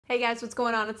Hey guys, what's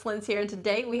going on? It's Linz here, and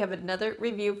today we have another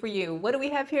review for you. What do we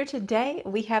have here today?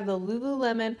 We have the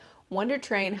Lululemon Wunder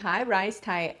Train High Rise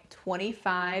Tight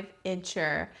 25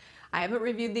 incher. I haven't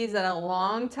reviewed these in a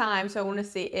long time, so I want to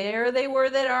see are they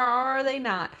worth it or are they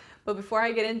not? But before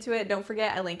I get into it, don't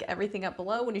forget I link everything up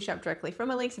below when you shop directly from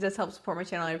my links. It does help support my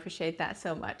channel. I appreciate that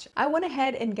so much. I went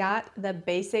ahead and got the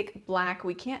basic black.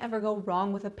 We can't ever go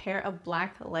wrong with a pair of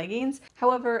black leggings.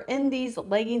 However, in these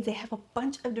leggings, they have a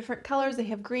bunch of different colors. They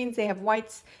have greens, they have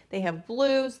whites, they have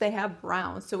blues, they have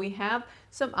browns. So we have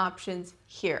some options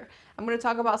here. I'm going to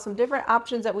talk about some different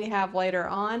options that we have later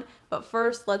on, but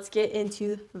first let's get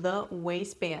into the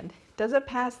waistband. Does it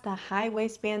pass the high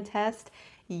waistband test?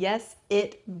 Yes,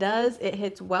 it does. It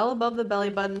hits well above the belly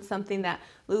button, something that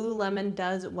Lululemon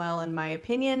does well in my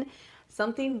opinion.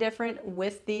 Something different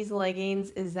with these leggings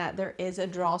is that there is a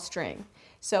drawstring.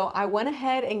 So I went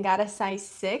ahead and got a size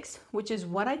 6, which is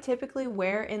what I typically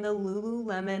wear in the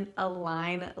Lululemon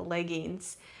Align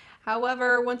leggings.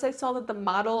 However, once I saw that the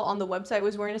model on the website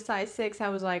was wearing a size 6, I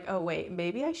was like, oh wait,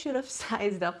 maybe I should have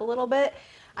sized up a little bit.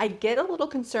 I get a little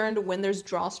concerned when there's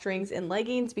drawstrings in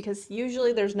leggings because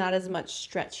usually there's not as much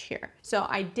stretch here. So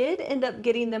I did end up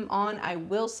getting them on, I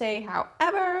will say.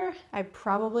 However, I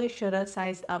probably should have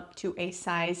sized up to a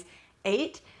size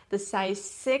 8. The size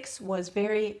 6 was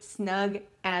very snug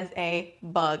as a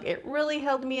bug. It really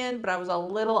held me in, but I was a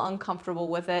little uncomfortable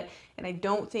with it, and I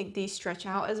don't think these stretch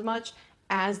out as much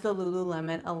as the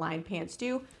Lululemon Align pants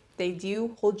do. They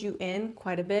do hold you in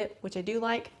quite a bit, which I do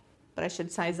like, but I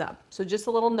should size up. So just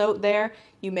a little note there,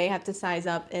 you may have to size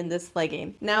up in this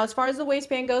legging. Now, as far as the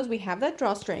waistband goes, we have that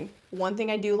drawstring. One thing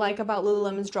I do like about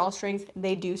Lululemon's drawstrings,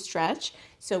 they do stretch.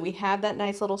 So we have that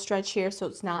nice little stretch here, so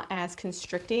it's not as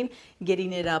constricting,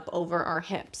 getting it up over our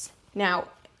hips. Now,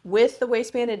 with the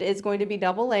waistband, it is going to be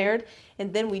double layered,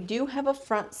 and then we do have a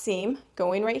front seam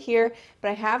going right here, but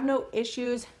I have no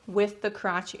issues with the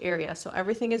crotch area, so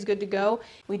everything is good to go.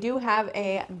 We do have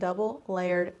a double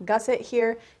layered gusset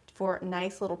here for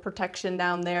nice little protection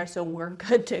down there, so we're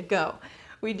good to go.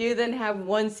 We do then have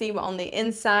one seam on the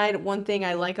inside. One thing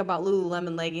I like about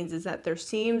Lululemon leggings is that their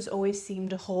seams always seem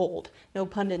to hold. No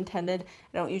pun intended.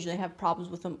 I don't usually have problems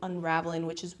with them unraveling,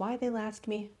 which is why they last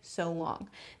me so long.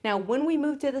 Now, when we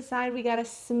move to the side, we got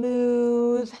just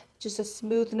a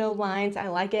smooth, no lines. I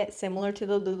like it, similar to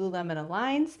the Lululemon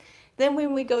Aligns. Then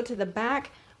when we go to the back,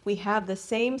 we have the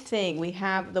same thing. We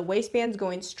have the waistbands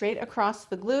going straight across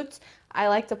the glutes. I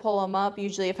like to pull them up,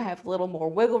 usually if I have a little more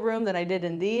wiggle room than I did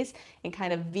in these, and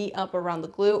kind of V up around the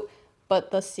glute,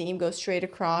 but the seam goes straight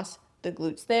across the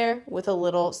glutes there with a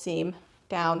little seam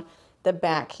down the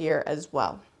back here as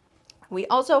well. We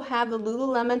also have the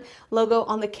Lululemon logo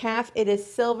on the calf. It is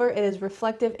silver, it is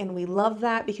reflective, and we love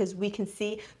that because we can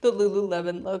see the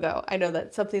Lululemon logo. I know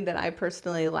that's something that I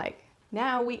personally like.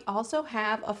 Now we also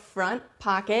have a front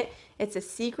pocket. It's a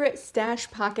secret stash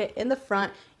pocket in the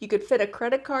front. You could fit a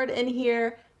credit card in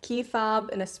here, key fob,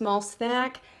 and a small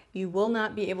snack. You will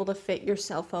not be able to fit your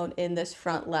cell phone in this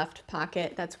front left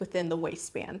pocket that's within the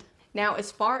waistband. Now,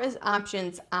 as far as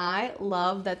options, I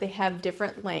love that they have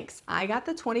different lengths. I got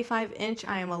the 25 inch.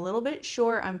 I am a little bit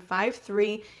short. I'm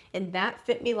 5'3", and that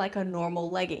fit me like a normal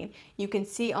legging. You can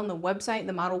see on the website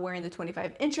the model wearing the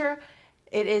 25 incher.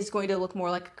 It is going to look more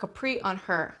like a capri on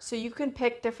her. So you can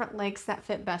pick different lengths that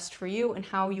fit best for you and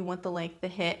how you want the length to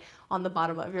hit on the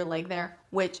bottom of your leg there,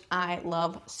 which I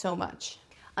love so much.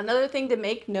 Another thing to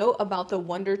make note about the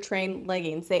Wunder Train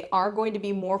leggings, they are going to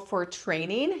be more for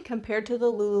training compared to the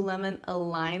Lululemon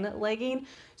Align legging.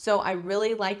 So I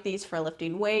really like these for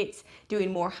lifting weights,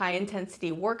 doing more high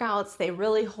intensity workouts. They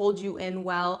really hold you in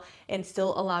well and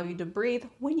still allow you to breathe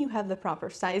when you have the proper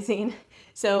sizing.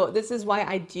 So this is why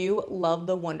I do love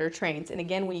the Wunder Trains. And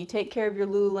again, when you take care of your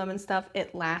Lululemon stuff,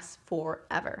 it lasts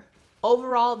forever.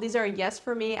 Overall, these are a yes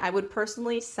for me. I would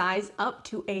personally size up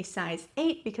to a size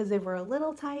 8 because they were a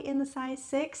little tight in the size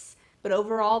 6. But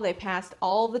overall, they passed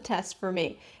all the tests for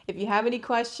me. If you have any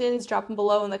questions, drop them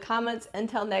below in the comments.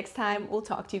 Until next time, we'll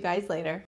talk to you guys later.